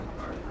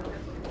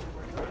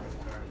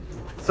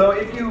So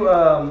if you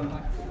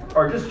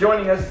are just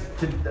joining us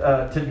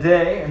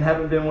today and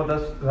haven't been with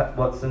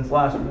us since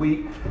last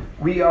week,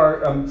 we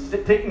are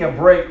taking a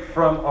break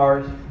from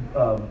our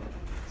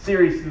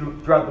series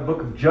throughout the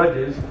book of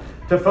Judges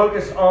to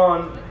focus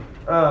on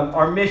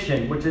our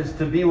mission, which is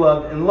to be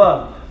loved and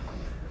loved.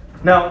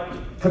 Now,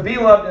 to be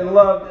loved and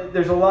loved,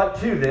 there's a lot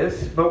to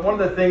this, but one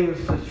of the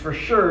things that's for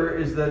sure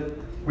is that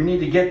we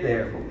need to get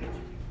there.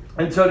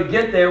 And so to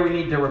get there, we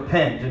need to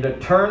repent and to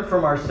turn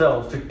from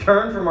ourselves, to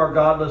turn from our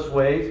godless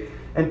ways,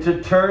 and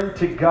to turn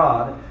to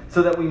God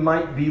so that we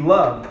might be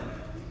loved.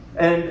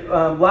 And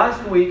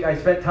last week, I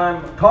spent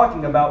time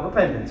talking about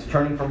repentance,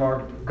 turning from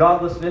our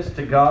godlessness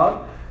to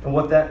God and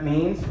what that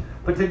means.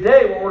 But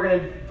today, what we're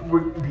going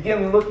to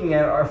begin looking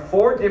at are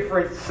 4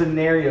 different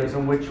scenarios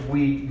in which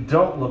we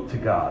don't look to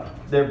God.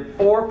 There are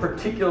 4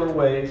 particular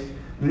ways,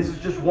 and this is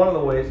just one of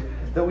the ways,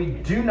 that we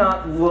do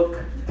not look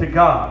to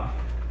God.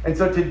 And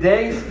so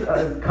today's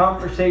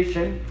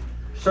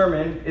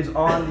sermon is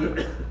on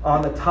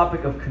the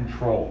topic of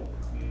control.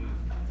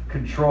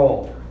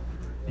 Control.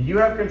 Do you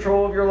have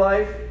control of your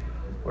life?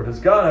 Or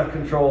does God have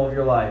control of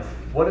your life?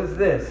 What is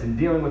this in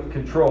dealing with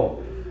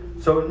control?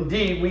 So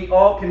indeed, we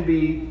all can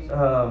be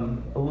a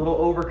little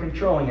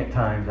over-controlling at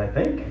times, I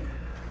think.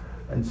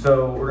 And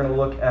so we're going to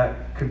look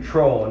at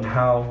control and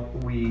how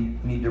we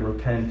need to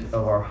repent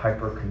of our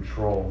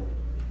hyper-control.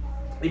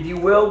 If you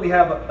will, we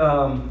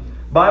have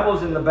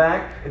Bibles in the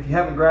back. If you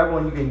haven't grabbed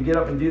one, you can get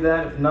up and do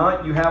that. If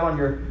not, you have on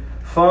your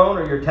phone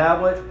or your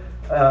tablet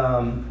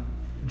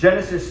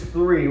Genesis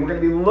 3. We're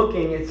going to be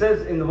looking, it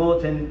says in the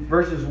bulletin,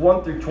 verses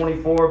 1 through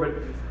 24,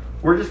 but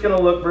we're just going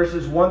to look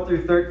verses 1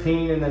 through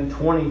 13 and then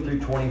 20 through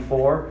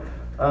 24.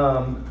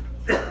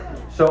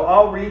 So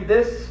I'll read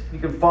this. You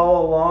can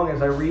follow along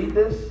as I read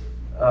this,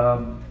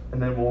 and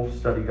then we'll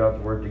study God's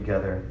Word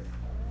together.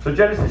 So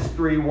Genesis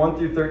 3, 1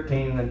 through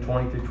 13, and then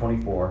 20 through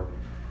 24.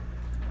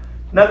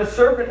 Now the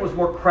serpent was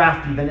more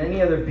crafty than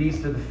any other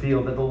beast of the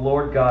field that the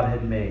Lord God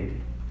had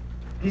made.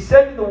 He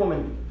said to the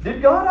woman,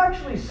 "Did God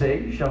actually say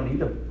you shall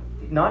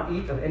not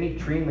eat of any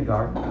tree in the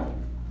garden?"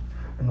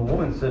 And the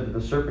woman said to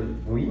the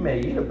serpent, "We may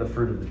eat of the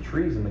fruit of the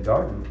trees in the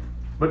garden.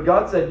 But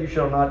God said, you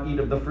shall not eat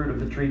of the fruit of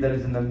the tree that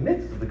is in the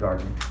midst of the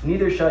garden,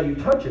 neither shall you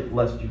touch it,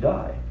 lest you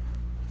die."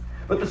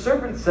 But the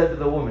serpent said to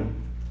the woman,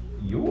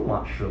 "You will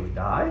not surely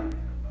die.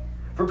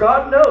 For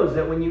God knows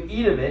that when you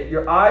eat of it,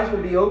 your eyes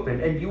will be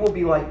opened, and you will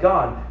be like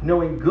God,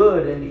 knowing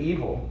good and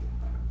evil."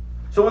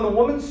 So when the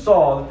woman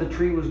saw that the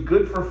tree was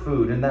good for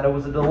food, and that it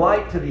was a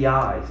delight to the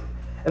eyes,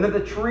 and that the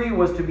tree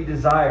was to be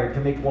desired to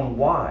make one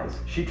wise,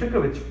 she took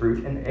of its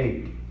fruit and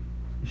ate.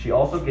 She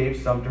also gave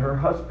some to her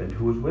husband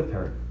who was with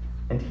her,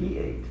 and he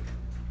ate.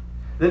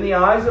 Then the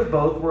eyes of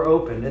both were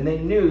opened, and they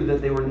knew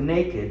that they were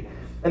naked,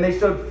 and they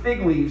sewed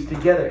fig leaves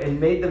together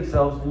and made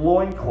themselves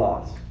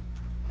loincloths.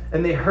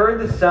 And they heard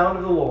the sound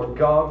of the Lord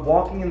God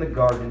walking in the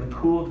garden in the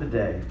cool of the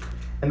day.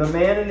 And the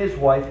man and his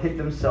wife hid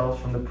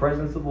themselves from the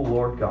presence of the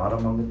Lord God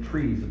among the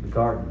trees of the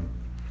garden.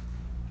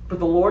 But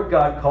the Lord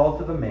God called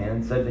to the man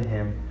and said to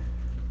him,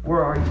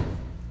 "Where are you?"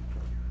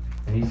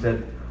 And he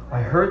said,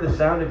 "I heard the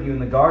sound of you in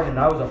the garden, and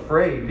I was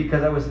afraid,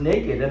 because I was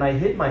naked, and I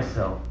hid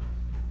myself."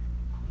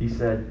 He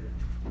said,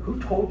 "Who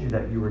told you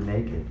that you were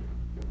naked?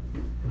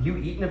 Have you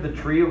eaten of the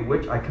tree of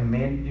which I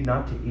commanded you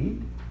not to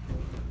eat?"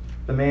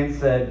 The man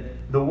said,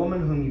 "The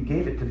woman whom you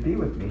gave it to be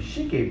with me,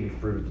 she gave me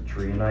fruit of the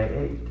tree, and I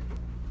ate."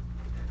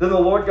 Then the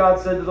Lord God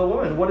said to the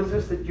woman, "What is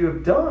this that you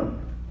have done?"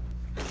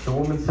 The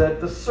woman said,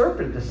 "The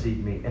serpent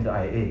deceived me, and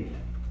I ate."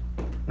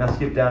 Now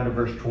skip down to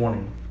verse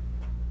 20.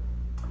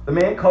 The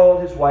man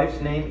called his wife's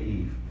name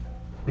Eve,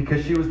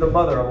 because she was the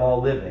mother of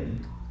all living.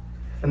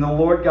 And the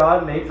Lord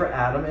God made for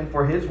Adam and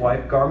for his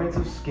wife garments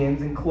of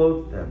skins and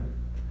clothed them.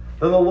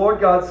 Then the Lord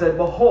God said,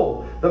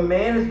 "Behold, the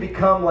man has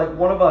become like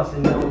one of us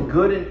in knowing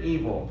good and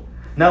evil.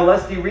 Now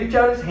lest he reach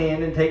out his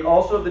hand and take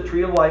also of the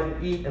tree of life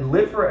and eat and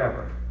live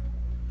forever."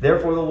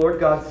 Therefore the Lord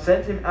God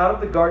sent him out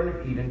of the Garden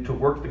of Eden to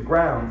work the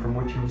ground from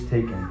which he was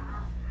taken.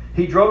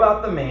 He drove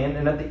out the man,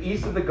 and at the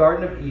east of the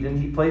Garden of Eden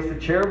he placed a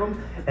cherubim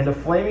and a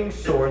flaming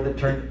sword that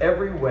turned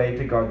every way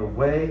to guard the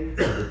way of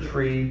the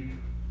tree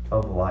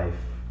of life.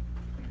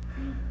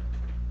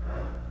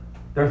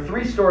 There are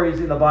 3 stories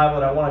in the Bible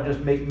that I want to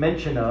just make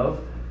mention of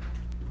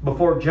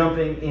before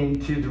jumping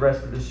into the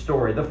rest of the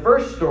story. The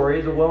first story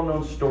is a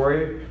well-known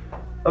story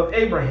of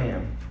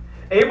Abraham.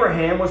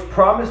 Abraham was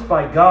promised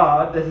by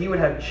God that he would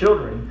have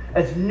children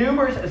as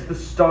numerous as the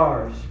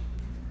stars.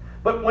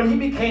 But when he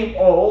became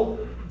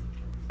old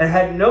and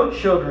had no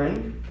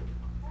children,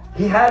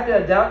 he had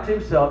to doubt to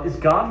himself, is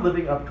God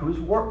living up to his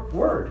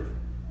word?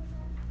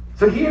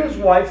 So he and his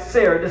wife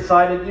Sarah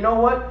decided, you know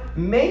what?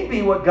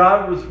 Maybe what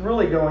God was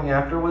really going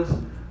after was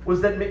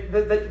that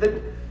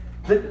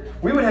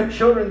we would have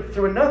children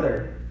through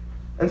another.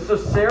 And so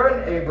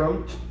Sarah and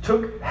Abram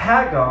took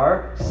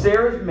Hagar,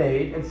 Sarah's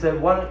maid, and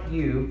said, "Why don't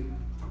you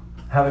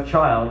have a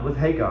child with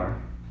Hagar?"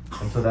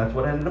 And so that's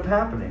what ended up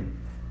happening.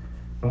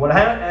 And what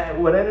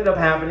ended up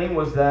happening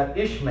was that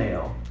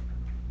Ishmael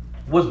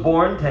was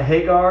born to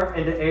Hagar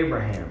and to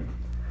Abraham.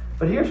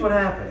 But here's what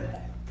happened.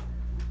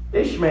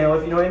 Ishmael,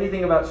 if you know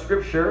anything about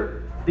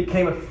Scripture,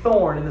 became a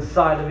thorn in the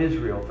side of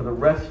Israel for the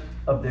rest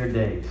of their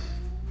days.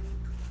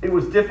 It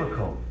was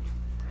difficult.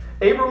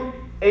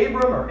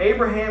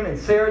 Abraham and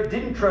Sarah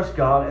didn't trust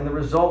God, and the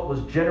result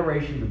was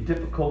generations of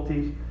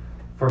difficulties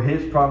for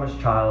his promised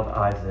child,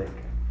 Isaac.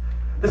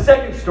 The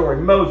second story,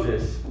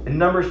 Moses, in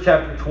Numbers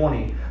chapter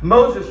 20.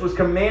 Moses was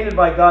commanded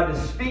by God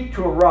to speak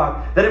to a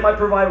rock that it might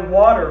provide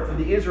water for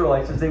the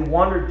Israelites as they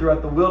wandered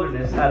throughout the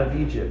wilderness out of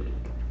Egypt.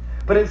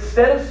 But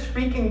instead of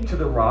speaking to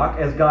the rock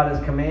as God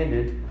has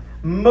commanded,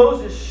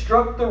 Moses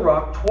struck the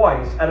rock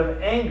twice out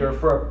of anger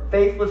for a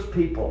faithless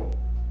people.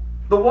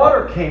 The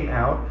water came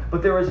out,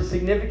 but there was a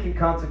significant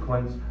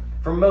consequence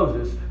for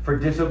Moses for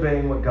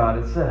disobeying what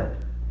God had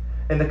said.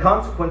 And the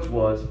consequence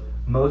was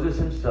Moses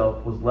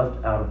himself was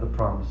left out of the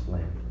promised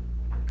land.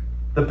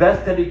 The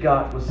best that he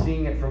got was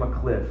seeing it from a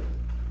cliff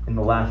in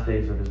the last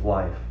days of his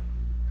life.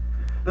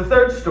 The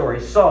third story,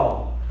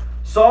 Saul.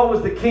 Saul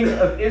was the king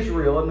of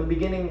Israel in the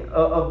beginning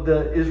of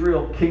the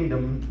Israel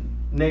kingdom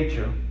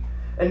nature.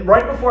 And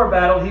right before a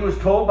battle, he was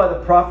told by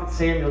the prophet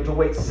Samuel to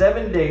wait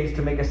 7 days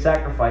to make a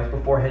sacrifice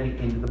before heading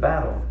into the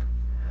battle.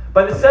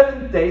 By the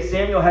 7th day,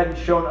 Samuel hadn't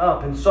shown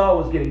up, and Saul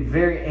was getting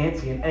very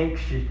antsy and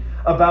anxious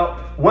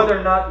about whether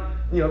or not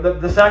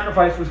the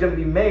sacrifice was going to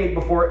be made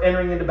before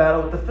entering into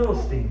battle with the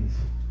Philistines.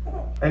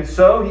 And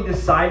so he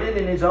decided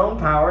in his own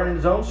power and in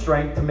his own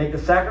strength to make the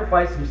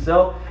sacrifice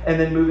himself and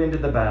then move into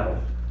the battle.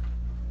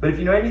 But if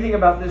you know anything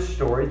about this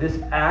story,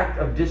 this act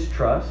of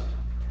distrust,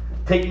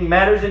 taking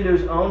matters into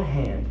his own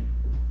hand,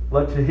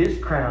 led to his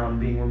crown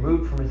being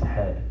removed from his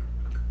head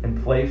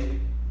and placed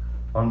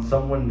on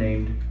someone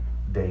named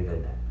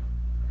David.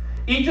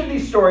 Each of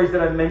these stories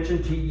that I've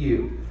mentioned to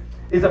you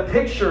is a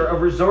picture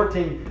of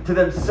resorting to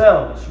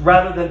themselves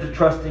rather than to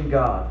trusting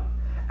God.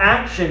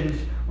 Actions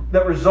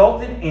that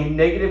resulted in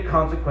negative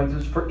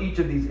consequences for each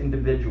of these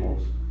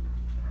individuals.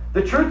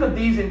 The truth of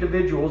these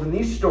individuals and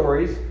these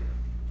stories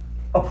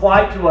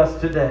apply to us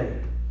today.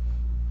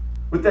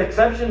 With the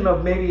exception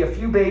of maybe a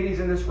few babies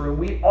in this room,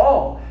 we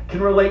all can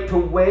relate to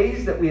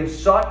ways that we have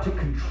sought to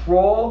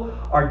control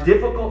our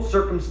difficult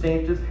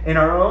circumstances in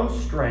our own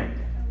strength.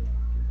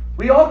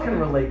 We all can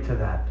relate to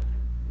that.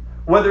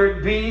 Whether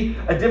it be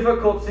a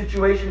difficult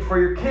situation for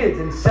your kids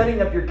and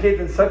setting up your kids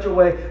in such a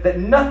way that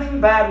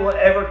nothing bad will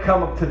ever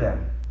come up to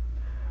them.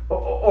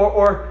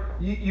 Or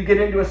you get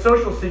into a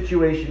social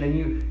situation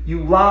and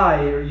you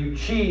lie or you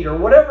cheat or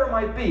whatever it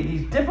might be.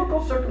 These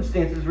difficult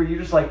circumstances where you're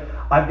just like,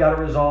 I've got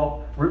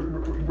to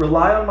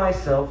rely on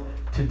myself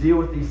to deal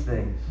with these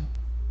things.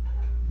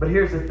 But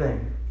here's the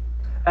thing.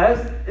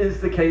 As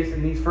is the case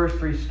in these first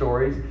three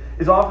stories,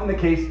 is often the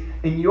case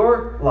in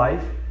your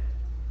life,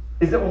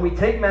 is that when we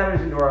take matters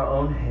into our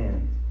own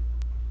hands,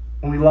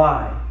 when we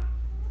lie,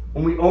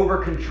 when we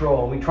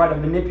over-control, we try to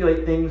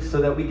manipulate things so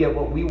that we get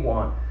what we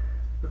want,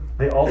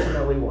 they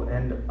ultimately will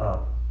end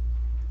up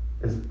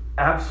as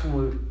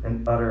absolute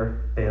and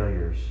utter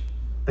failures.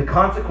 The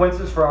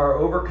consequences for our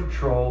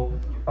over-control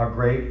are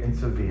great and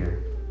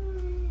severe.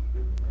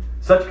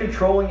 Such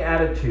controlling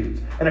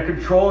attitudes and a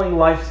controlling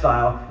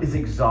lifestyle is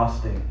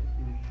exhausting.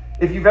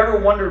 If you've ever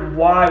wondered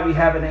why we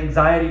have an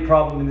anxiety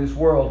problem in this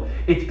world,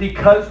 it's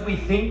because we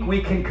think we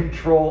can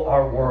control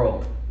our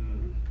world.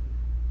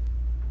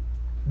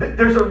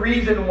 There's a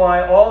reason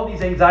why all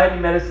these anxiety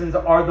medicines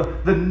are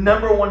the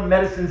number one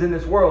medicines in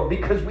this world,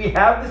 because we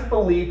have this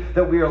belief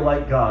that we are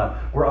like God.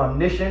 We're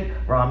omniscient,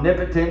 we're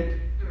omnipotent,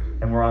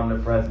 and we're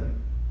omnipresent.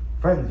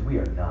 Friends, we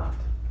are not.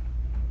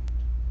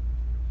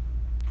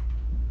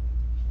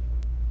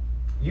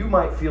 You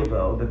might feel,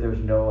 though, that there's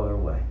no other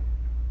way.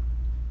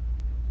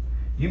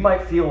 You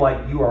might feel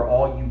like you are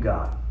all you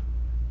got.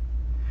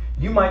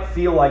 You might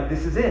feel like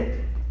this is it.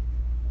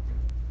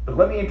 But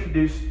let me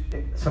introduce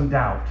some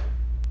doubt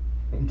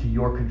into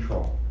your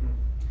control.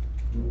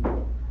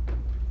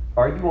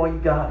 Are you all you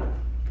got?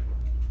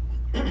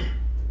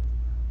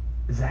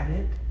 Is that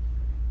it?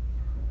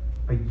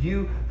 Are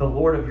you the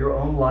Lord of your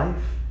own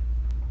life?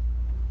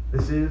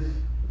 This is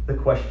the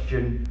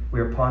question we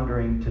are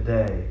pondering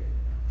today.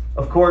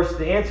 Of course,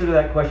 the answer to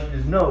that question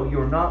is no, you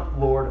are not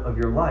Lord of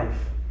your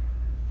life.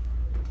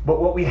 But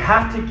what we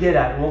have to get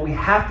at and what we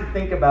have to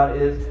think about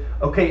is,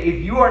 okay,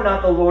 if you are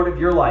not the Lord of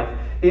your life,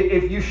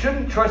 if you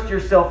shouldn't trust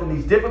yourself in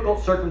these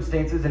difficult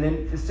circumstances and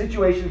in the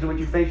situations in which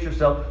you face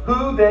yourself,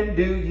 who then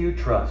do you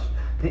trust?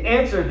 The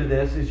answer to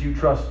this is you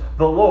trust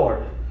the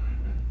Lord.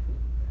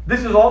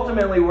 This is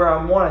ultimately where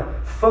I want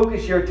to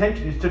focus your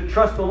attention, is to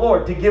trust the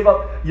Lord, to give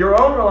up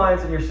your own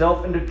reliance on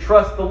yourself and to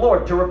trust the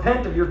Lord, to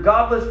repent of your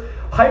godless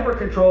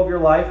hyper-control of your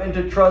life and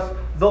to trust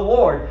the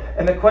Lord.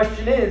 And the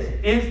question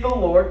is the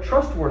Lord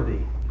trustworthy?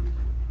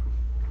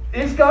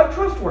 Is God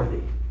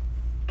trustworthy?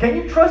 Can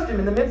you trust Him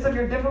in the midst of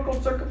your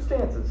difficult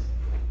circumstances?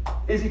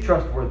 Is He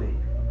trustworthy?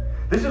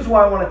 This is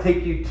why I want to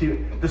take you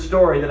to the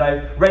story that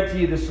I read to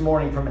you this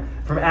morning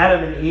from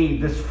Adam and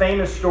Eve, this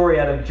famous story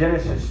out of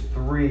Genesis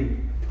 3.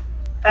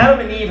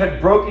 Adam and Eve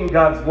had broken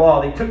God's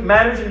law. They took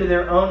matters into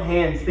their own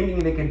hands, thinking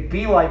they could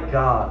be like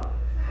God.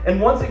 And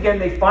once again,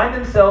 they find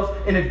themselves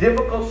in a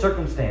difficult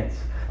circumstance.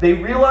 They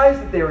realize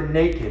that they are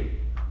naked.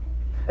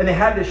 And they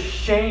had this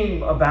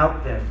shame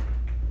about them.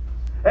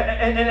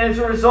 And as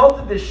a result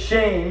of this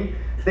shame,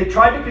 they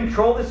tried to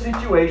control the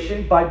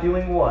situation by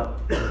doing what?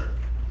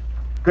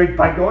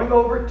 By going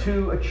over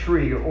to a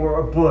tree or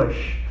a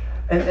bush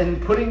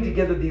and putting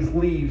together these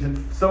leaves and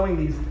sewing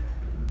these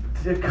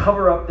to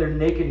cover up their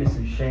nakedness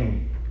and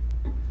shame.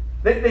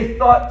 They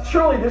thought,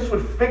 surely this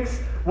would fix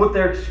what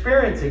they're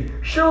experiencing.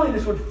 Surely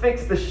this would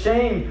fix the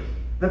shame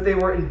that they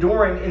were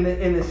enduring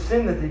in the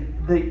sin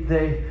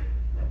that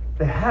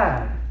they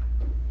had.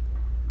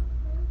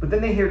 But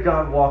then they hear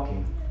God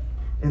walking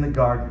in the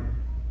garden.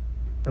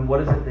 And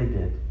what is it they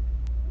did?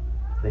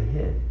 They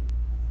hid.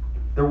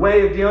 Their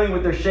way of dealing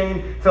with their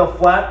shame fell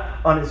flat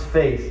on his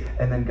face,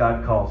 and then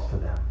God calls to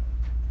them.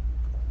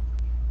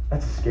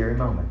 That's a scary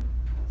moment.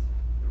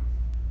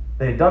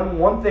 They had done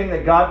one thing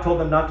that God told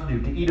them not to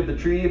do, to eat of the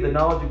tree of the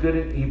knowledge of good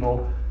and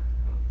evil,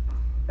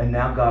 and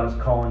now God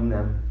is calling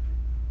them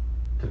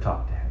to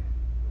talk to him.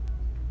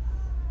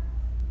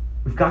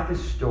 We've got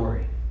this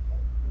story.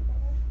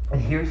 And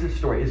here's the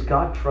story. Is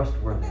God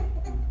trustworthy?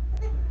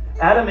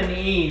 Adam and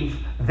Eve,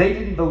 they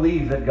didn't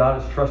believe that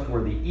God is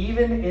trustworthy,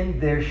 even in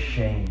their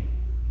shame.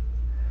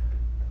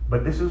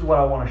 But this is what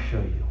I want to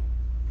show you.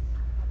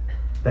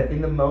 That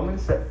in the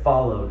moments that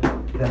followed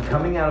them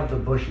coming out of the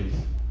bushes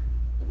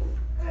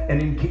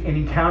and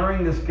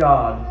encountering this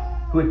God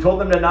who had told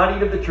them to not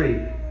eat of the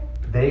tree,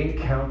 they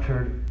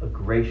encountered a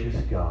gracious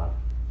God.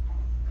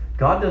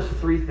 God does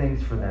three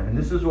things for them, and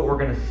this is what we're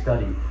going to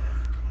study.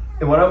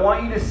 And what I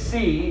want you to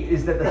see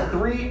is that the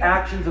three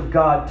actions of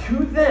God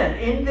to them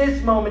in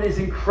this moment is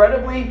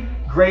incredibly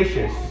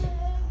gracious.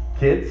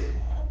 Kids,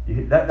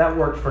 that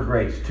works for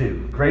grace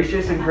too.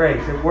 Gracious and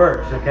grace, it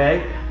works,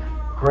 okay?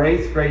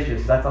 Grace,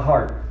 gracious, that's a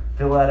heart.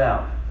 Fill that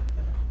out.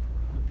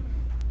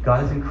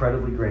 God is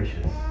incredibly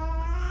gracious.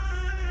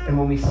 And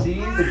when we see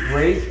the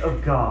grace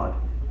of God,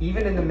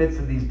 even in the midst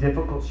of these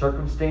difficult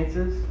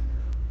circumstances,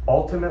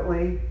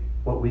 ultimately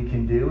what we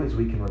can do is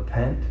we can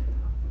repent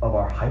of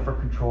our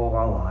hyper-control of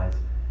our lives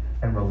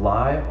and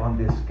rely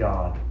on this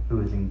God who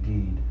is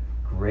indeed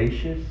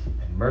gracious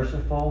and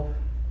merciful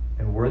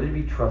and worthy to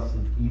be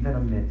trusted even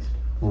amidst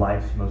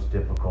life's most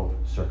difficult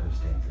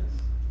circumstances.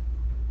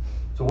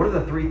 So what are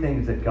the three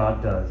things that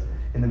God does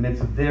in the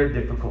midst of their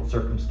difficult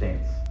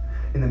circumstance?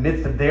 In the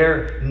midst of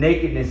their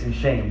nakedness and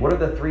shame, what are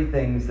the three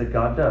things that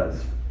God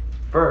does?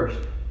 First,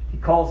 he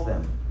calls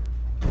them.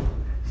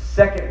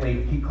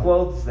 Secondly, he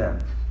clothes them.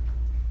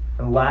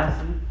 And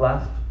last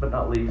but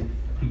not least,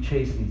 he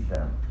chastens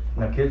them.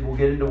 Now, kids, we'll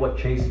get into what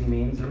chastening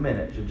means in a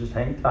minute. So just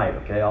hang tight,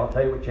 okay? I'll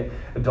tell you what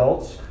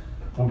adults,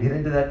 we'll get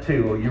into that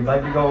too. You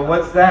might be going,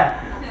 what's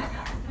that?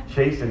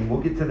 Chastening,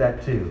 we'll get to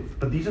that too.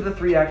 But these are the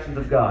three actions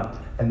of God,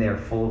 and they are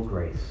full of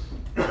grace.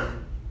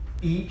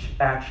 Each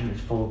action is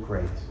full of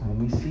grace. And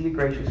when we see a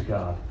gracious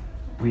God,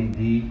 we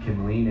indeed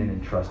can lean in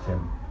and trust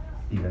him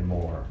even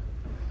more.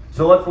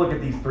 So let's look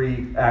at these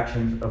three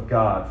actions of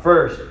God.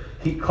 First,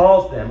 he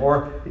calls them,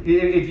 or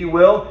if you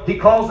will, he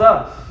calls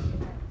us.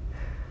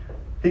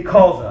 He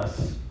calls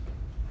us.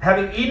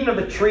 Having eaten of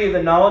the tree of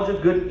the knowledge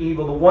of good and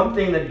evil, the one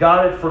thing that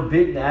God had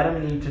forbidden Adam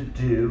and Eve to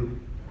do,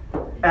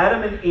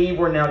 Adam and Eve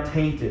were now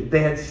tainted. They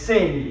had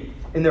sinned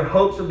in their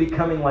hopes of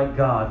becoming like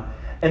God.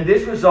 And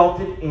this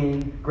resulted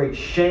in great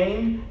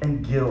shame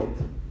and guilt.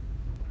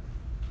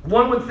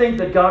 One would think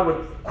that God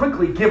would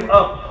quickly give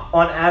up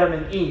on Adam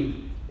and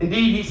Eve.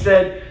 Indeed, he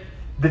said,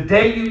 "The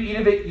day you eat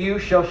of it, you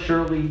shall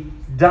surely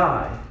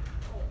die."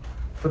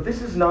 But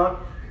this is not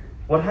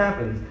what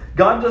happens.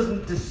 God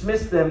doesn't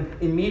dismiss them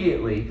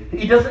immediately.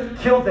 He doesn't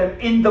kill them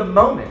in the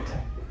moment.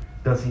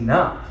 Does he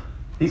not?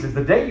 He says,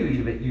 "The day you eat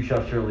of it, you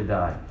shall surely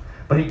die."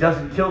 But he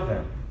doesn't kill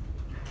them.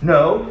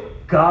 No,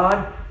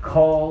 God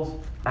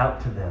calls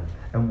out to them.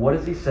 And what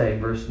does he say?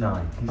 Verse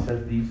 9. He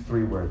says these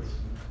three words.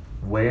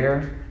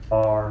 Where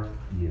are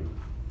you?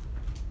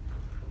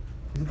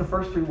 These are the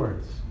first three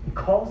words. He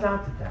calls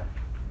out to them.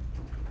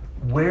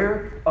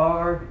 Where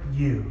are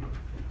you?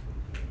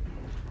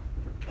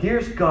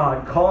 Here's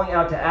God calling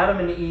out to Adam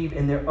and Eve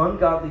in their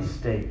ungodly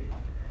state.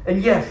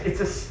 And yes,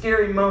 it's a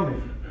scary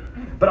moment.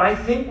 But I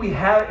think we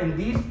have in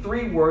these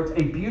three words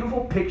a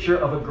beautiful picture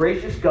of a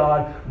gracious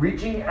God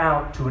reaching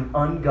out to an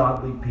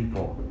ungodly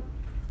people.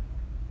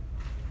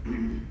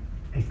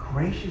 A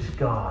gracious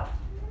God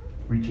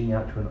reaching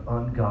out to an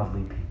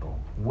ungodly people.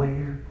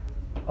 Where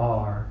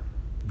are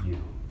you?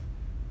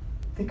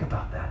 Think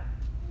about that.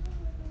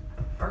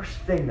 The first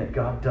thing that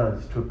God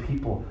does to a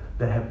people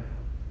that have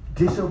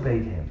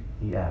disobeyed him,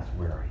 he asks,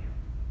 where are you?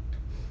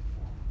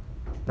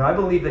 Now, I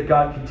believe that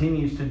God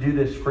continues to do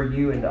this for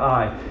you and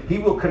I. He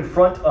will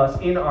confront us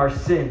in our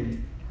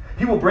sin.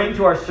 He will bring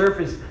to our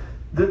surface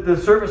the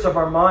surface of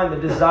our mind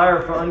the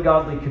desire for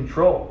ungodly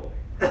control.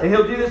 And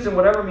he'll do this in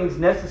whatever means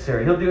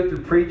necessary. He'll do it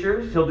through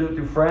preachers. He'll do it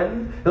through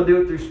friends. He'll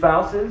do it through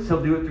spouses.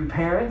 He'll do it through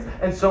parents,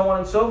 and so on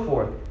and so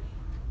forth.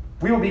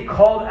 We will be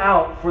called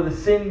out for the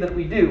sin that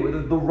we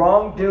do, the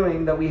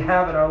wrongdoing that we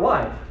have in our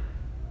life.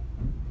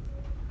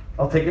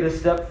 I'll take it a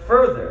step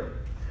further.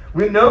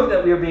 We know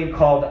that we are being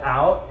called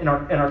out, and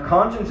our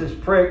conscience is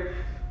pricked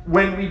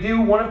when we do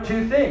one of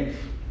two things.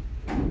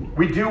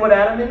 we do what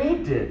Adam and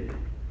Eve did.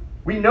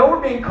 We know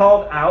we're being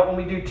called out when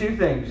we do two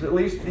things, at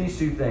least these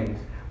two things.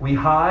 We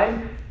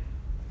hide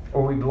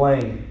or we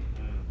blame.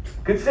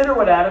 Consider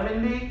what Adam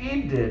and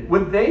Eve did.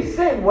 When they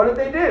sinned, what did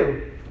they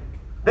do?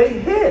 They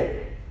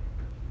hid.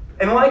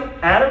 And like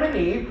Adam and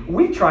Eve,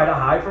 we try to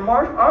hide from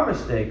our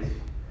mistakes.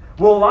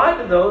 We'll lie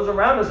to those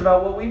around us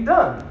about what we've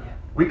done.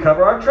 We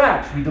cover our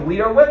tracks. We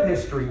delete our web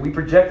history. We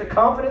project a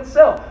confident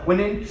self when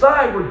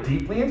inside we're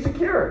deeply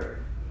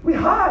insecure. We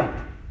hide.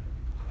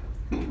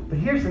 But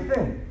here's the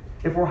thing.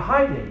 If we're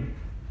hiding,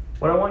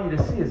 what I want you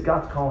to see is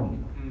God's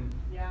calling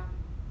you. Yeah.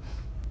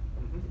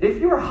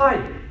 If you're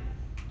hiding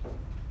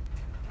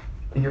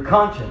in your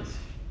conscience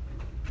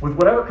with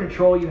whatever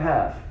control you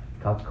have,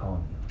 God's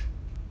calling you.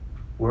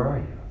 Where are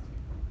you?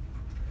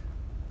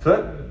 So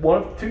that's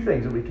one of two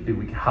things that we can do.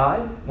 We can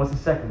hide. What's the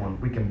second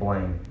one? We can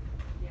blame.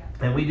 Yeah.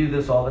 And we do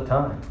this all the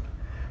time.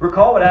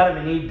 Recall what Adam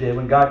and Eve did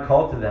when God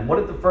called to them. What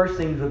are the first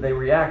things that they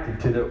reacted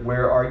to?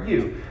 Where are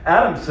you?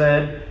 Adam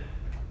said,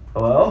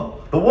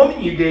 well, the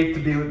woman you gave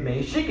to be with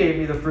me, she gave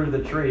me the fruit of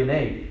the tree and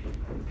ate.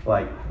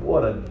 Like,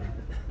 what a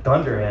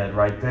dunderhead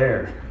right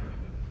there.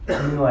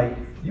 And you're like,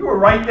 you were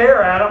right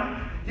there,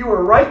 Adam. You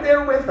were right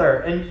there with her.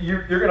 And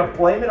you're going to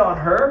blame it on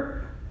her?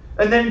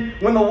 And then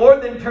when the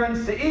Lord then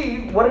turns to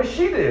Eve, what does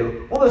she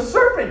do? Well, the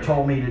serpent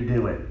told me to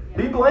do it.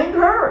 He blamed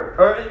her,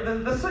 or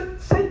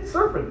the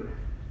serpent.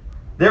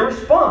 Their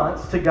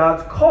response to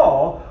God's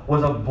call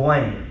was of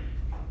blame.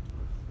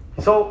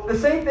 So the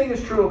same thing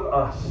is true of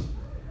us.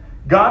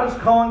 God is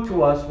calling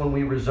to us when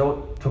we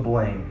resort to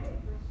blame.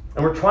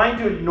 And we're trying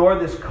to ignore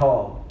this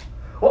call.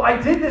 Well,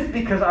 I did this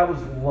because I was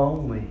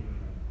lonely.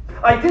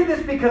 I did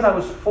this because I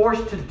was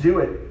forced to do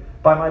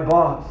it by my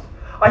boss.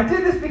 I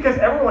did this because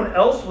everyone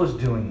else was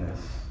doing this.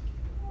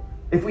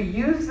 If we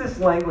use this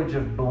language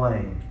of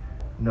blame,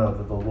 know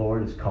that the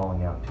Lord is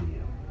calling out to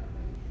you.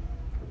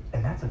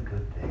 And that's a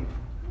good thing.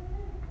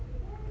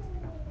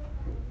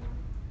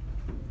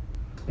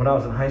 When I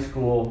was in high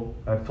school,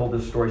 I've told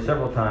this story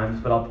several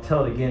times, but I'll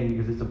tell it again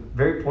because it's a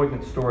very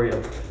poignant story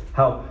of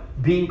how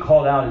being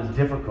called out is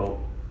difficult.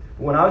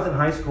 When I was in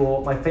high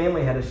school, my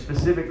family had a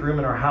specific room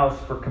in our house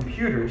for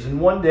computers.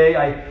 And one day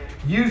I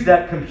used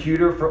that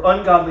computer for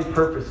ungodly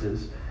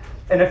purposes.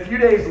 And a few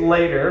days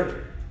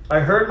later, I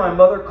heard my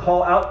mother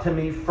call out to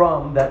me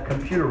from that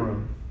computer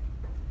room.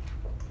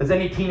 As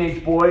any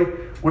teenage boy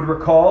would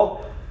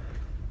recall,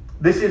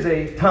 this is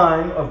a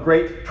time of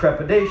great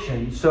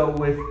trepidation. So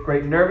with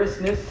great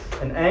nervousness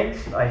and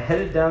angst, I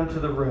headed down to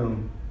the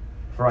room,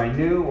 for I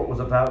knew what was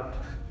about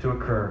to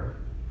occur.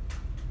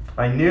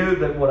 I knew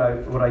that what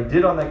I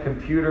did on that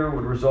computer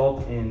would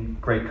result in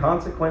great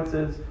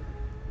consequences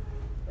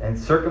and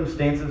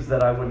circumstances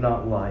that I would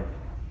not like.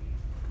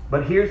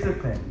 But here's the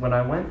thing. When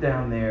I went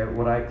down there,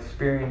 what I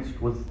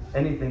experienced was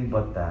anything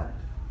but that.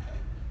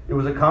 It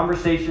was a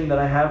conversation that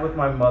I had with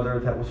my mother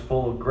that was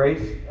full of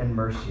grace and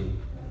mercy.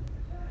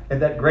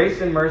 And that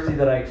grace and mercy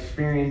that I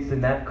experienced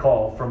in that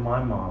call from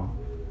my mom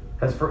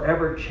has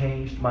forever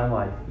changed my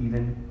life,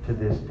 even to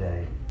this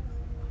day.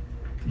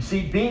 You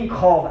see, being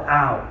called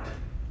out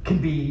can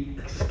be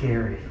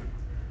scary.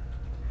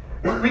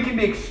 We can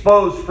be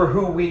exposed for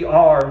who we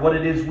are and what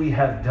it is we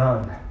have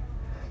done.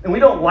 And we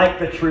don't like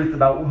the truth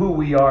about who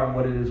we are and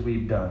what it is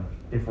we've done,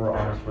 if we're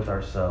honest with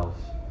ourselves.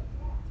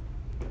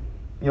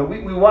 You know,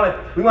 we want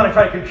to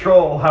try to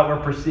control how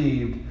we're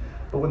perceived,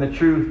 but when the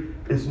truth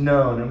is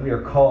known and we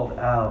are called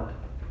out,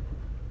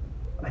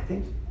 I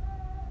think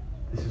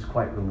this is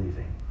quite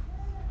relieving.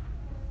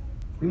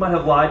 We might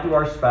have lied to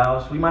our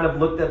spouse. We might have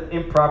looked at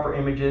improper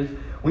images.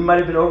 We might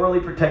have been overly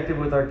protective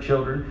with our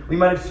children. We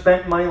might have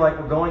spent money like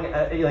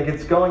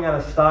it's going out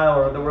of style,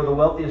 or that we're the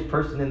wealthiest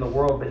person in the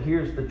world. But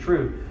here's the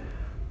truth.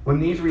 When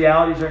these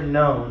realities are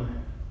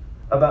known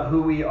about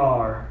who we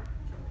are,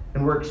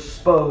 and we're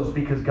exposed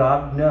because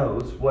God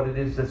knows what it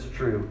is that's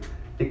true,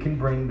 it can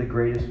bring the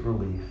greatest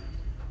relief.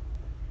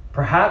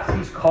 Perhaps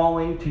He's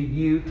calling to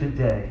you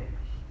today.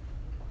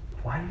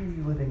 Why are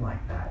you living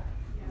like that?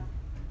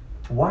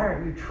 Why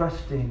aren't you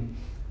trusting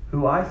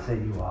who I say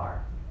you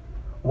are?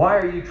 Why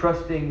are you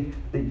trusting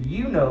that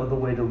you know the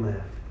way to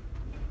live?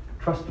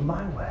 Trust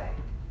my way.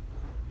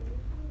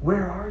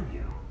 Where are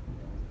you?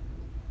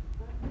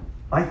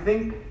 I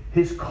think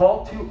His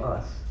call to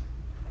us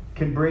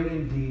can bring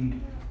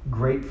indeed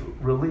great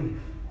relief.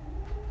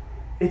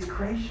 It's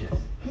gracious.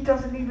 He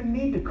doesn't even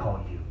need to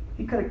call you.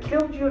 He could have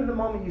killed you in the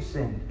moment you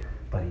sinned,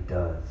 but He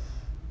does.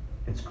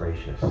 It's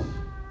gracious.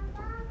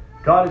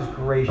 God is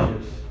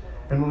gracious.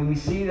 And when we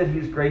see that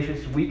He's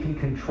gracious, we can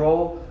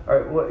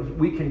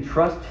we can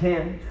trust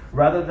Him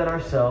rather than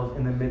ourselves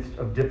in the midst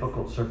of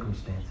difficult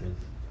circumstances.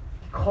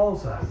 He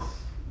calls us.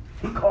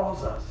 He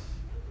calls us.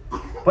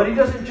 But He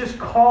doesn't just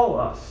call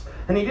us.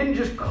 And He didn't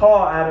just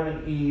call Adam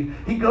and Eve.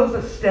 He goes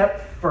a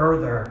step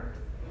further.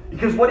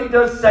 Because what He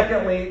does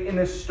secondly in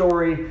this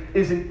story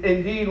is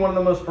indeed one of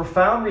the most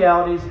profound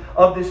realities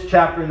of this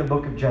chapter in the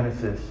book of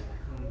Genesis.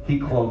 He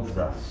clothes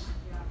us.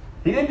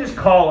 He didn't just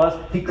call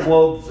us, He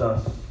clothes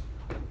us.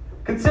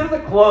 Consider the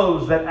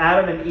clothes that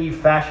Adam and Eve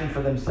fashioned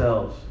for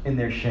themselves in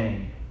their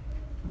shame.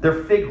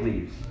 They're fig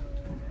leaves.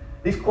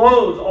 These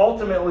clothes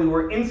ultimately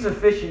were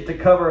insufficient to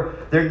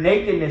cover their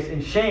nakedness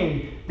and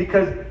shame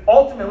because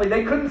ultimately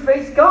they couldn't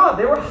face God.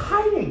 They were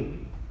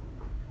hiding.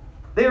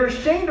 They were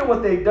ashamed of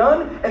what they'd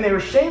done, and they were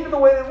ashamed of the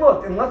way they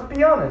looked. And let's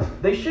be honest,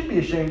 they should be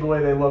ashamed of the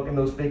way they look in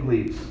those fig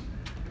leaves.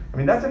 I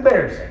mean, that's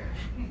embarrassing.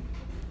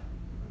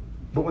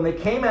 But when they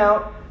came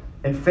out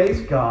and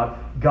faced God,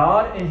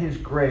 God in His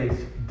grace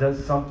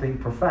does something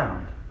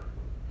profound.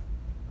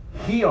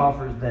 He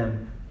offers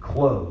them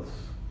clothes.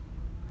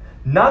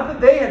 Not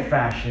that they had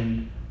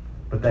fashioned,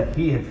 but that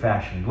He had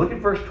fashioned. Look at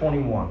verse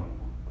 21.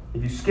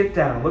 If you skip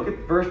down, look at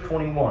verse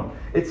 21.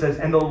 It says,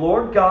 and the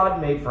Lord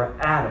God made for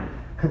Adam.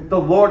 The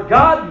Lord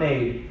God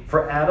made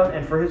for Adam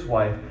and for his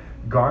wife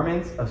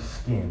garments of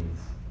skins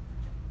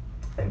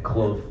and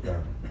clothed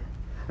them.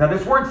 Now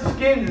this word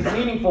skins is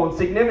meaningful and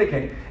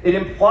significant. It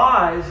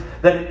implies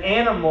that an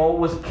animal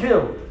was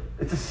killed.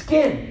 It's a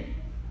skin.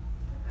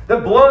 The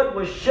blood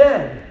was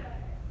shed.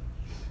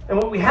 And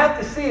what we have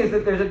to see is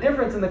that there's a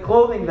difference in the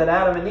clothing that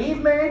Adam and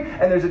Eve made,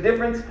 and there's a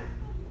difference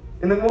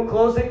in the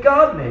clothes that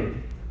God made.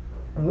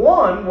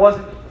 One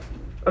wasn't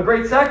a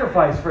great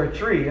sacrifice for a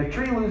tree. A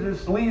tree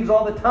loses leaves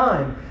all the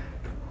time,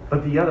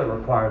 but the other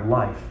required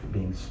life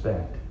being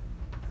spent.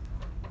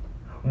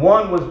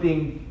 One was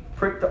being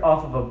pricked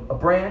off of a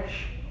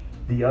branch,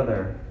 the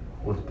other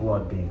was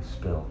blood being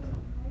spilled.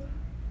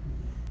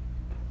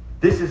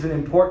 This is an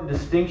important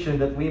distinction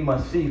that we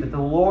must see, that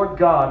the Lord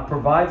God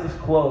provides us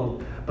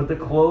clothes, but the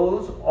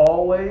clothes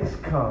always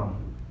come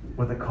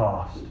with a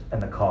cost,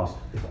 and the cost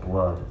is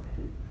blood.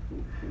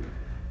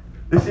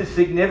 This is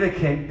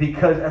significant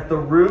because at the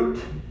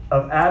root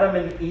of Adam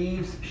and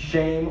Eve's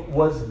shame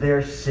was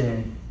their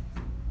sin.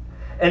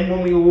 And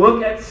when we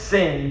look at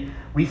sin,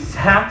 we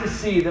have to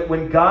see that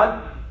when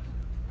God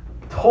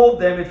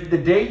told them, if the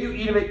day you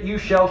eat of it, you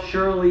shall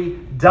surely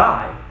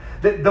die,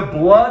 that the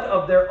blood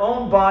of their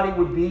own body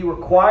would be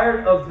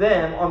required of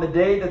them on the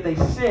day that they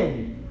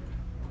sinned.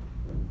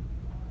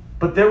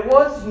 But there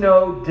was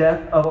no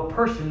death of a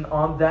person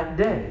on that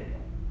day.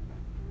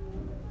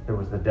 There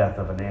was the death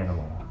of an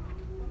animal.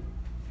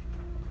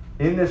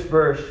 In this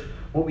verse,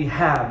 what we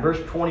have, verse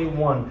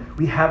 21,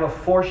 we have a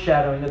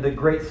foreshadowing of the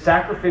great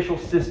sacrificial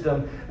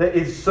system that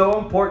is so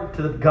important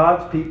to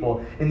God's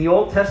people. In the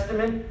Old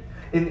Testament,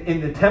 in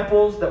the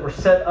temples that were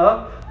set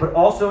up, but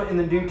also in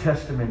the New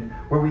Testament,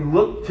 where we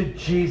look to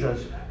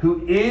Jesus,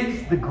 who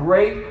is the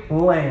great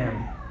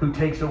Lamb who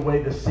takes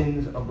away the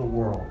sins of the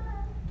world.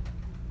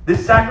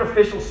 This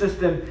sacrificial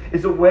system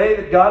is a way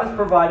that God has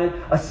provided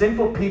a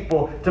sinful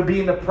people to be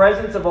in the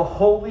presence of a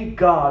holy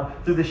God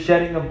through the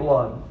shedding of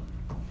blood.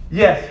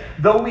 Yes,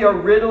 though we are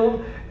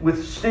riddled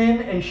with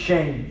sin and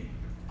shame,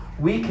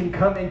 we can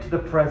come into the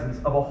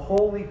presence of a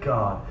holy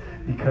God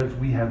because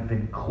we have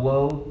been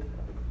clothed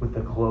with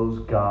the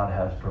clothes God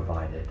has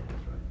provided.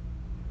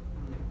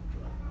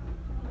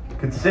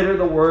 Consider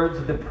the words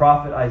of the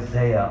prophet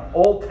Isaiah,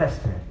 Old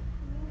Testament.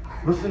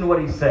 Listen to what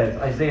he says,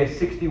 Isaiah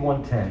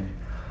 61:10.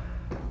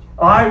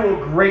 I will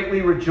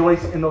greatly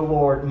rejoice in the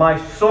Lord. My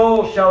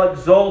soul shall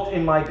exult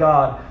in my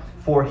God,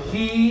 for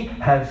He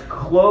has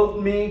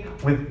clothed me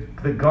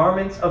with the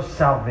garments of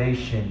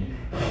salvation.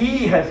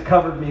 He has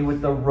covered me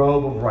with the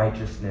robe of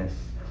righteousness.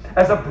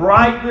 As a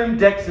bridegroom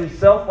decks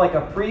himself like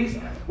a priest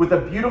with a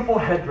beautiful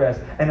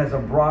headdress, and as a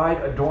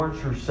bride adorns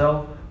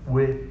herself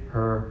with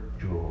her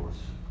jewels.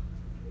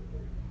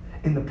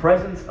 In the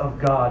presence of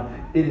God,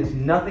 it is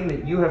nothing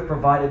that you have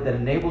provided that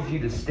enables you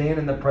to stand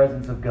in the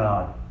presence of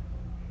God.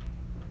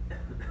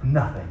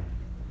 Nothing.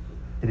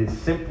 It is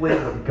simply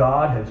what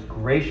God has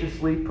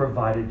graciously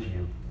provided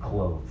you,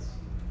 clothes.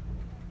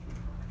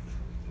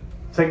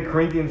 2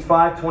 Corinthians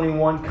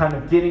 5:21, kind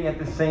of getting at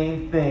the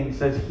same thing,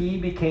 says, He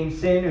became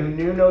sin who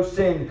knew no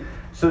sin,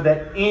 so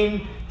that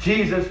in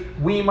Jesus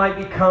we might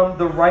become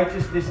the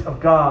righteousness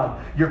of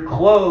God. You're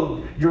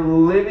clothed. You're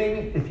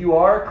living, if you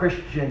are a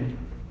Christian,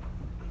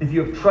 if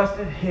you have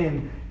trusted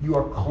Him, you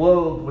are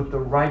clothed with the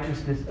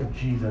righteousness of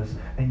Jesus.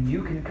 And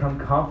you can come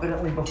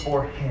confidently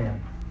before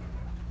Him,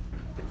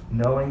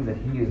 knowing that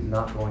He is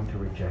not going to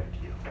reject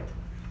you.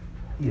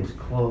 He has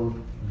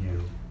clothed you.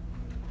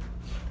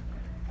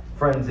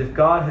 Friends, if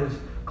God has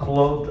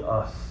clothed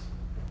us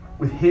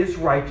with His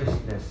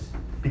righteousness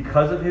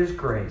because of His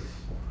grace,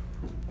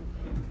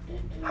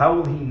 how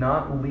will He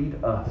not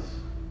lead us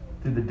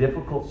through the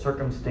difficult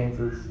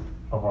circumstances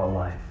of our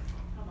life?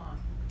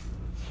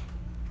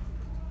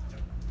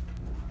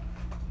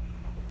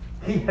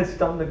 He has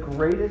done the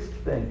greatest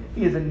thing.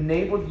 He has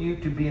enabled you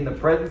to be in the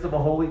presence of a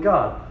holy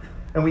God.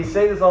 And we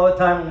say this all the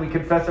time when we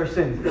confess our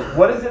sins.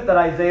 What is it that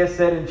Isaiah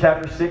said in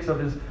chapter 6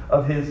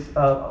 of his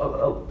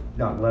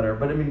not letter,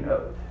 but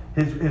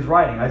his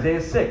writing,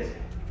 Isaiah 6?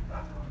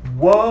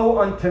 Woe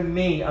unto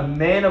me, a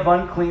man of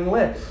unclean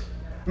lips.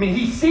 I mean,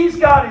 he sees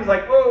God and he's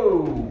like,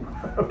 whoa,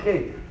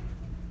 okay.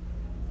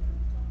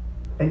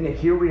 And yet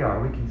here we are,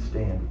 we can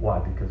stand. Why?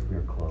 Because we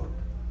are clothed.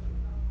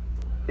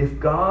 If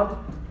God,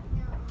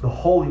 the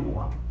Holy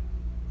One,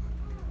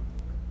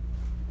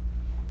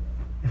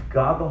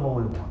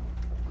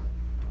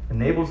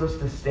 enables us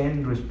to stand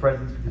into His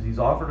presence because He's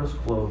offered us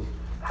clothes,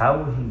 how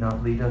will He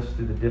not lead us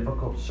through the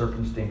difficult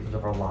circumstances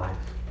of our lives?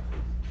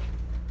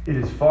 It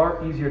is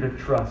far easier to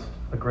trust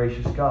a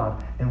gracious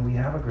God, and we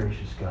have a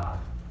gracious God.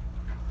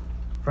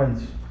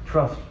 Friends,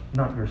 trust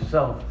not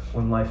yourself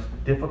when life's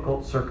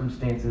difficult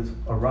circumstances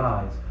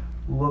arise.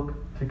 Look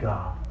to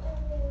God.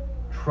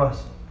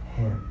 Trust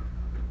Him.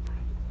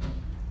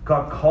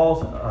 God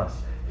calls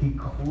us. He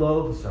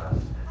clothes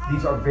us.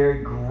 These are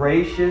very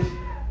gracious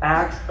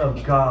acts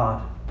of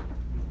God.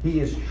 He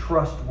is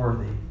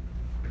trustworthy.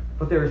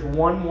 But there is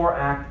one more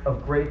act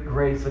of great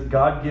grace that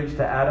God gives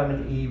to Adam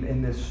and Eve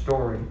in this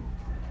story.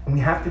 And we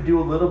have to do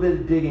a little bit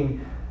of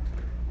digging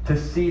to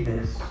see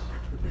this.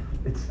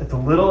 It's a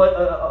little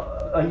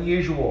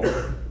unusual.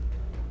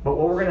 But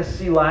what we're going to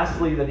see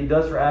lastly that He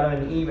does for Adam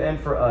and Eve and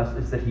for us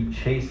is that He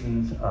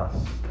chastens us.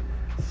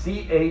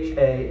 Chasten.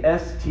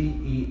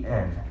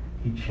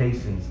 He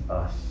chastens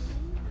us.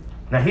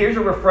 Now here's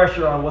a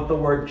refresher on what the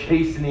word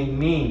chastening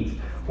means.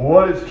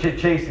 What is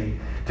chasten?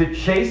 To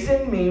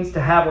chasten means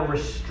to have a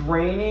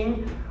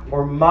restraining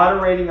or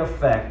moderating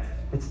effect.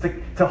 It's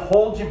to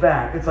hold you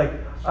back. It's like,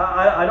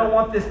 I don't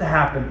want this to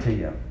happen to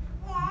you.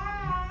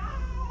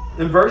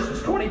 In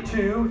verses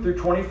 22 through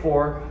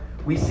 24,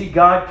 we see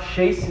God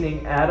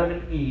chastening Adam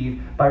and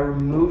Eve by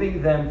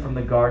removing them from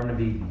the Garden of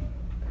Eden.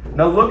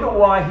 Now look at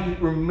why He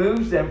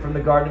removes them from the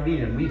Garden of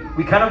Eden.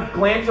 We kind of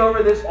glance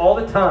over this all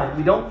the time.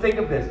 We don't think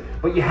of this.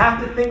 But you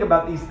have to think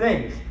about these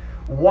things.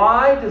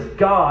 Why does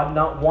God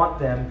not want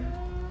them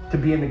to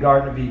be in the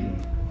Garden of Eden?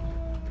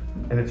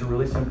 And it's a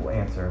really simple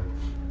answer.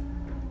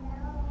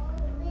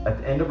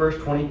 At the end of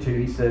verse 22,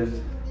 He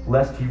says,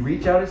 lest He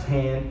reach out His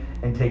hand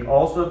and take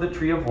also of the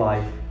tree of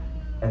life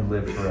and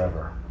live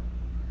forever.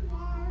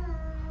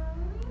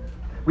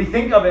 We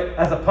think of it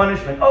as a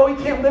punishment. Oh,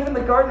 we can't live in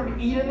the Garden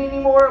of Eden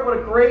anymore? What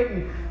a great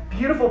and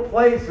beautiful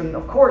place. And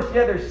of course,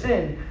 yeah, their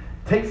sin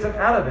takes them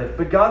out of it.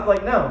 But God's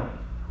like, no,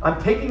 I'm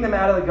taking them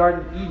out of the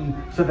Garden of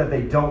Eden so that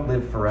they don't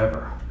live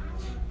forever.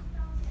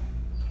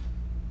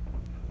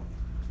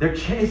 Their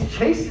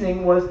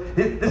chastening was,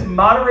 this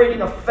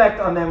moderating effect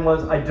on them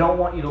was, I don't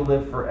want you to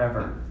live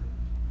forever.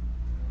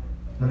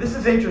 Now this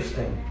is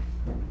interesting.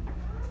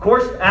 Of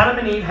course, Adam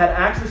and Eve had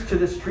access to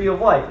this tree of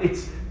life.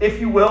 It's, if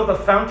you will, the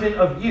fountain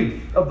of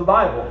youth of the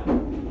Bible.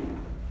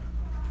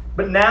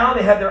 But now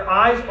they had their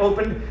eyes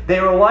opened. They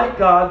were like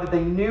God, that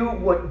they knew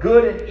what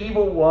good and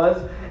evil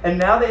was. And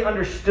now they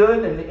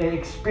understood and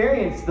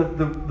experienced the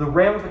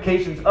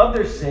ramifications of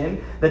their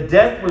sin. That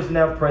death was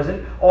now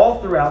present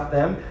all throughout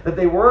them. That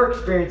they were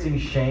experiencing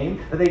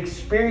shame. That they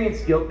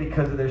experienced guilt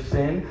because of their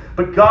sin.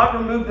 But God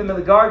removed them in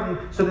the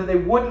garden so that they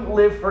wouldn't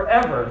live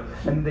forever.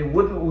 And they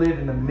wouldn't live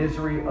in the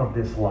misery of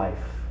this life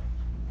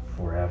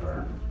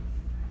forever.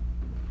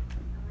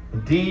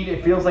 Indeed,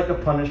 it feels like a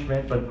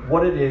punishment, but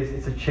what it is,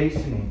 it's a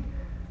chastening.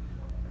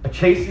 A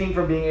chastening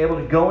from being able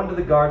to go into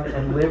the garden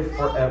and live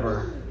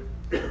forever.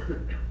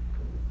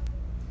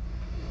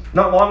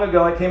 Not long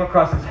ago, I came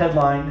across this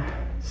headline,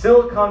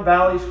 Silicon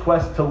Valley's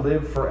Quest to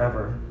Live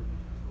Forever.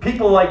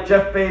 People like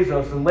Jeff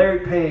Bezos and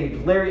Larry Page,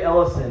 Larry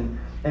Ellison,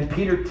 and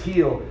Peter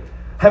Thiel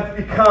have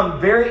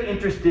become very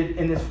interested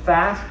in this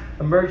fast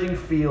emerging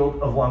field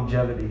of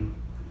longevity.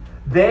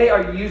 They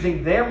are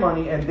using their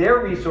money and their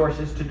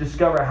resources to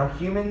discover how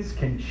humans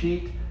can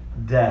cheat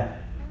death.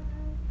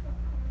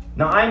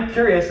 Now, I'm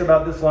curious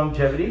about this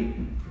longevity.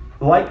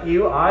 Like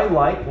you, I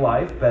like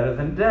life better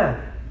than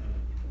death.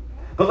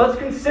 But let's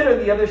consider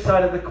the other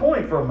side of the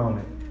coin for a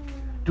moment.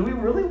 Do we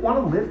really want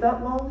to live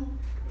that long?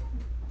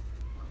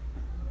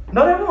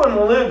 Not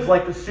everyone lives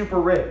like the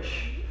super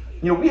rich.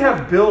 We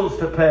have bills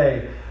to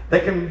pay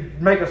that can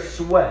make us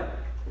sweat.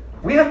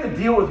 We have to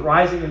deal with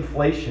rising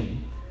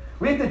inflation.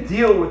 We have to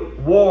deal with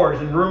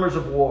wars and rumors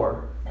of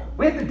war.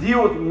 We have to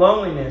deal with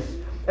loneliness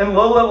and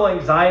low-level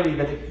anxiety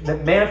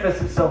that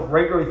manifests itself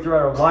regularly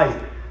throughout our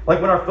life, like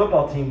when our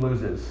football team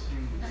loses.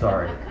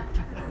 Sorry,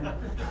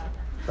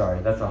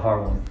 that's a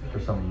hard one for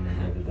some of you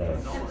here today.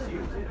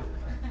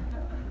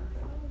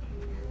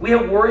 We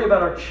have worry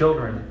about our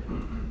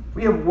children.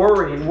 We have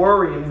worry and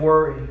worry and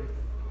worry.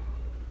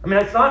 I mean,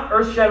 it's not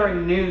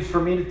earth-shattering news for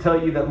me to tell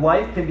you that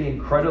life can be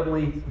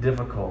incredibly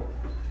difficult.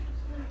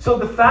 So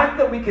the fact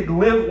that we could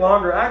live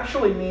longer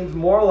actually means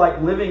more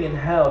like living in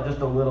hell just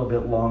a little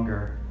bit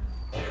longer.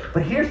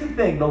 But here's the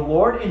thing. The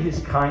Lord, in His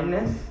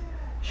kindness,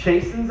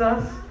 chastens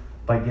us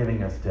by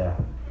giving us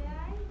death.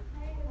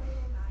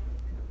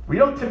 We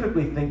don't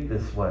typically think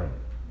this way.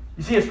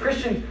 You see, as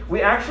Christians,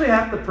 we actually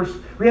have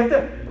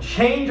to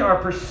change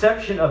our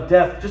perception of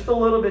death just a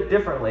little bit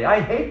differently. I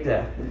hate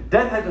death.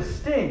 Death has a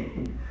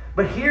sting.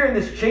 But here in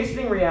this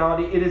chastening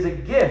reality, it is a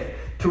gift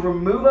to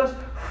remove us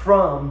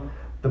from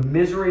the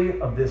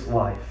misery of this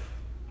life.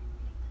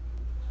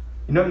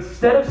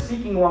 Instead of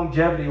seeking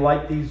longevity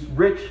like these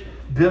rich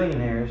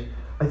billionaires,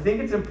 I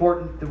think it's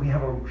important that we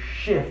have a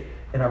shift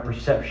in our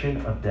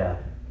perception of death.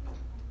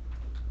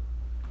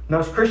 Now,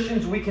 as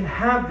Christians, we can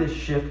have this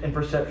shift in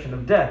perception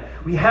of death.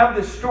 We have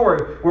this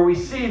story where we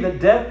see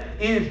that death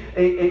is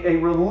a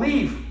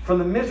relief from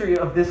the misery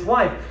of this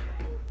life.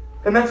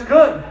 And that's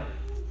good.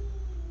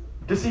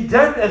 To see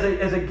death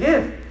as a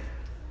gift.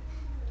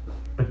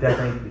 But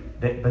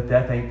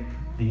death ain't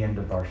the end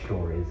of our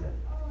story, is it?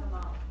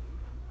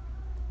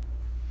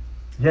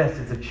 Yes,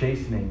 it's a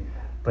chastening,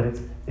 but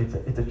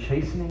it's a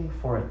chastening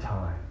for a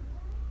time.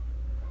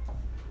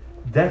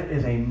 Death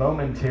is a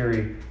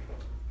momentary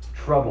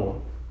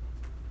trouble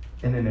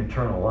in an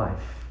eternal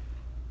life.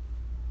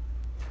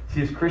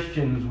 See, as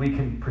Christians, we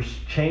can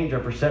change our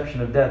perception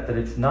of death, that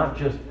it's not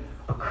just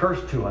a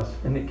curse to us,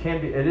 and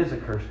it is a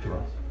curse to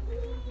us,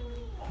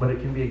 but it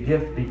can be a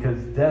gift, because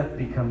death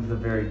becomes the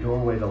very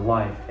doorway to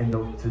life. And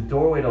it's a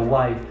doorway to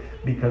life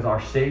because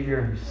our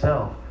Savior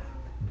himself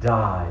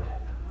died,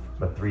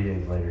 but 3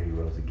 days later he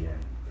rose again.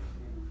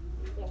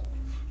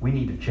 We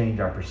need to change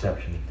our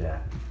perception of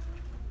death.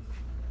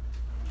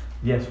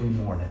 Yes, we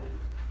mourn it,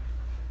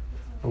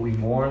 but we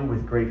mourn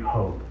with great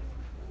hope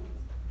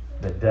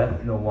that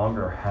death no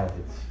longer has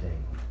its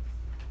sting.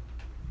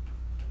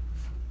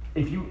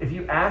 If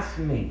you ask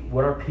me,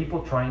 what are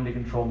people trying to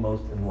control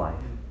most in life?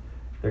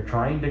 They're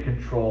trying to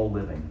control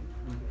living.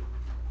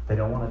 They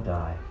don't want to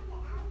die.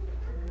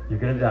 You're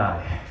going to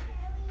die.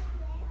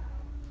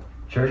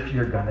 Church,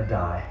 you're going to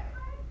die.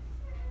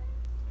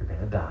 You're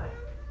going to die.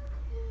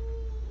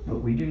 But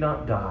we do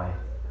not die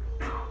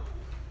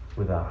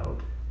without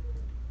hope.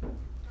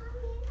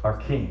 Our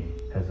King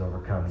has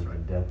overcome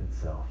even death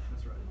itself.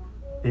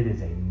 It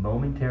is a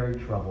momentary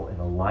trouble in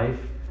a life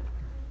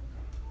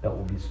that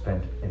will be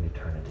spent in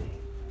eternity.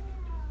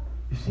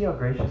 You see how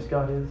gracious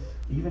God is,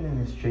 even in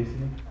his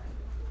chastening,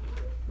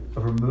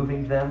 of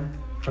removing them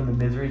from the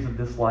miseries of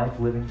this life,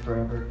 living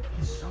forever.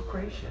 He's so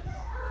gracious.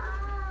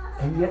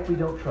 And yet we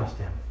don't trust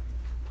him.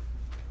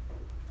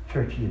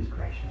 Church, he is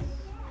gracious.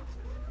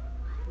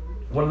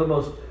 One of the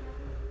most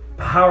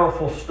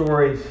powerful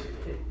stories,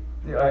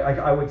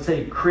 I would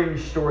say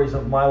cringe stories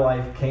of my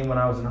life, came when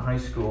I was in high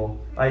school.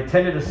 I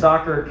attended a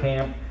soccer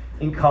camp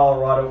in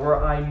Colorado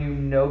where I knew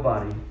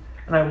nobody,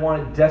 and I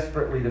wanted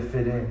desperately to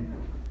fit in.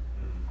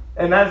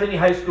 And as any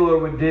high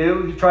schooler would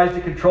do, he tries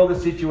to control the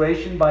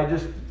situation by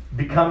just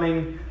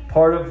becoming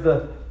part of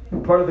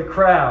the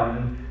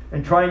crowd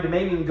and trying to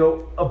maybe even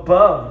go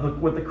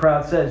above what the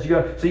crowd says. You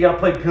got to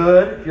play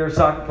good. If you're a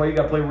soccer player, you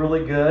got to play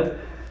really good,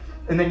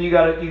 and then you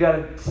got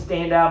to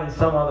stand out in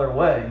some other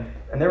way.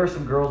 And there were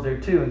some girls there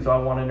too, and so I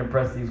wanted to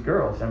impress these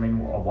girls. I mean,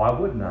 why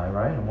wouldn't I,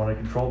 right? I want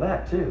to control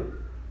that too.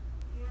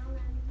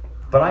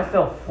 But I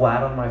fell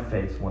flat on my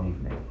face one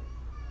evening.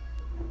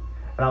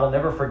 And I'll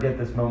never forget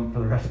this moment for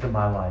the rest of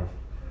my life.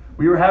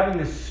 We were having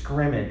this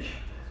scrimmage,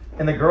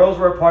 and the girls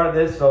were a part of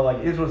this, so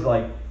it was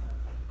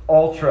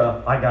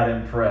ultra, I got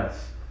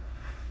impressed.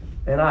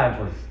 And I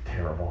was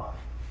terrible.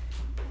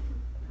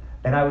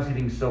 And I was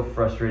getting so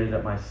frustrated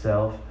at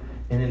myself.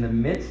 And in the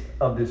midst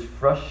of this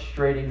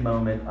frustrating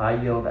moment,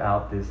 I yelled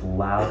out this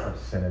loud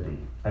obscenity.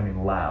 I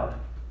mean, loud.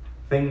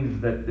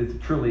 Things that it's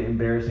truly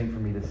embarrassing for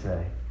me to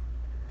say.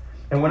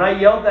 And when I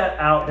yelled that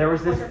out, there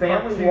was this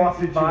family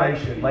walking by,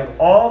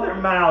 all their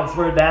mouths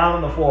were down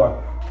on the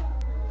floor.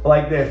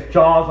 Like this,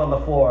 jaws on the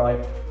floor.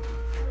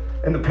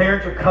 And the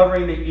parents were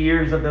covering the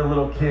ears of their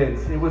little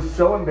kids. It was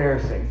so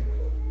embarrassing.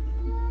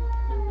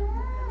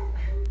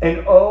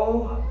 And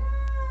oh,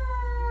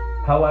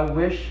 how I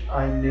wish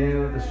I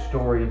knew the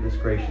story of this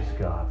gracious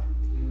God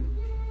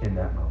in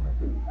that moment.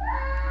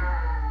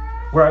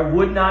 Where I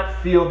would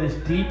not feel this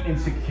deep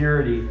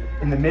insecurity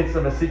in the midst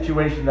of a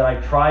situation that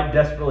I tried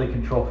desperately to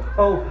control.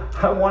 Oh,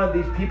 I wanted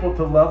these people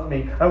to love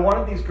me. I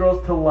wanted these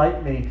girls to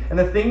like me. And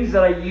the things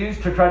that I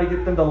used to try to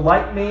get them to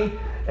like me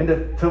and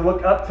to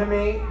look up to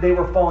me, they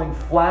were falling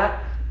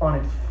flat on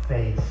its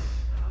face.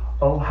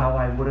 Oh, how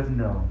I would have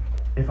known,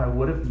 if I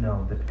would have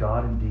known that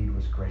God indeed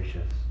was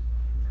gracious.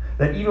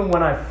 That even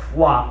when I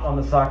flopped on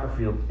the soccer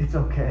field, it's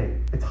okay.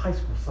 It's high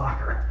school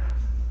soccer.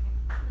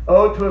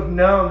 Oh, to have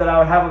known that I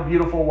would have a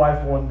beautiful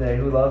wife one day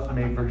who loves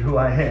me for who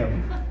I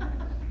am.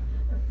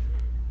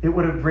 It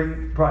would have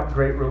brought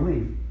great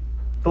relief.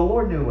 The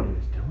Lord knew what he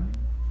was doing.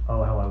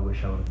 Oh, how I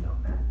wish I would have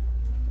known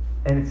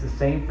that. And it's the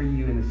same for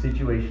you in the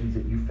situations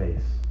that you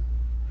face.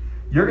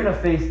 You're going to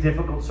face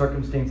difficult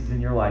circumstances in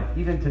your life.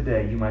 Even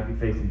today, you might be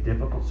facing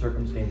difficult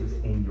circumstances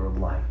in your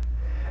life.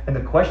 And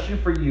the question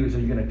for you is, are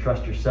you going to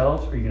trust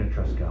yourselves or are you going to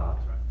trust God?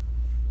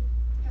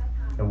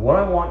 And what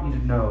I want you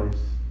to know is,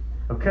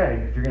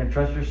 okay, if you're going to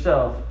trust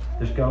yourself,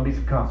 there's going to be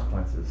some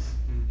consequences.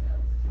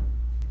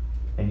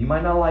 And you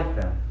might not like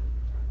them.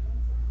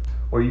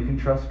 Or you can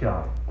trust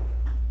God,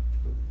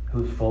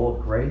 who is full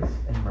of grace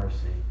and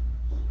mercy.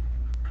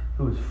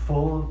 Who is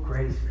full of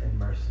grace and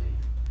mercy.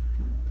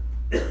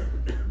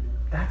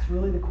 That's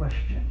really the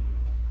question.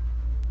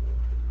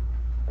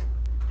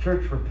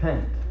 Church,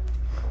 repent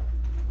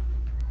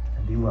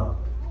and be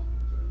loved.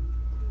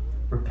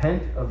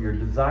 Repent of your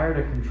desire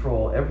to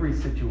control every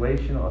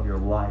situation of your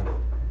life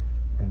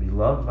and be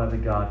loved by the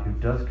God who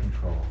does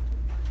control.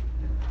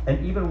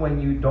 And even when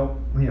you don't,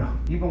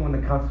 even when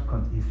the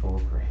consequence is full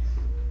of grace.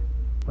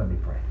 Let me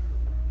pray.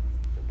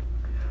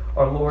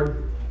 Our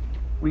Lord,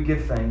 we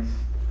give thanks.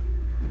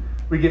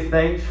 We give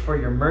thanks for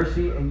your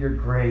mercy and your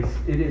grace.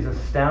 It is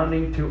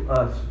astounding to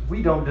us.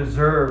 We don't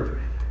deserve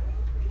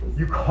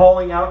You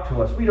calling out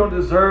to us. We don't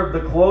deserve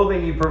the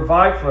clothing you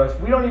provide for us.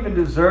 We don't even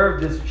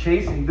deserve this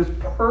chastening, this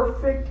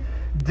perfect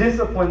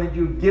discipline that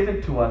you've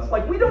given to us.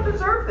 Like, we don't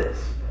deserve this.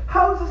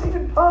 How is this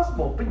even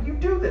possible? But you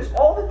do this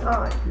all the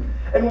time.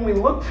 And when we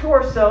look to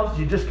ourselves,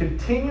 you just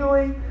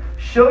continually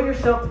show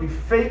yourself to be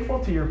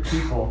faithful to your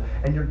people.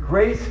 And your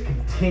grace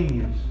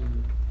continues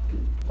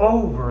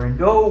over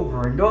and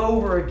over and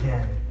over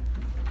again.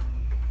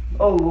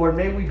 Oh Lord,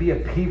 may we be a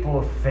people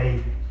of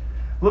faith,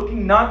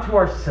 looking not to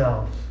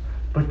ourselves,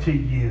 but to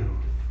you.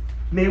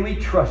 May we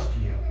trust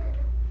you.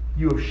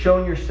 You have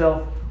shown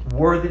yourself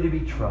worthy to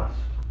be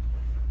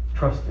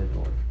trusted,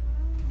 Lord.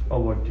 Oh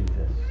Lord, do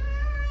this.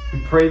 We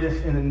pray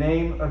this in the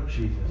name of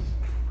Jesus.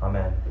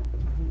 Amen.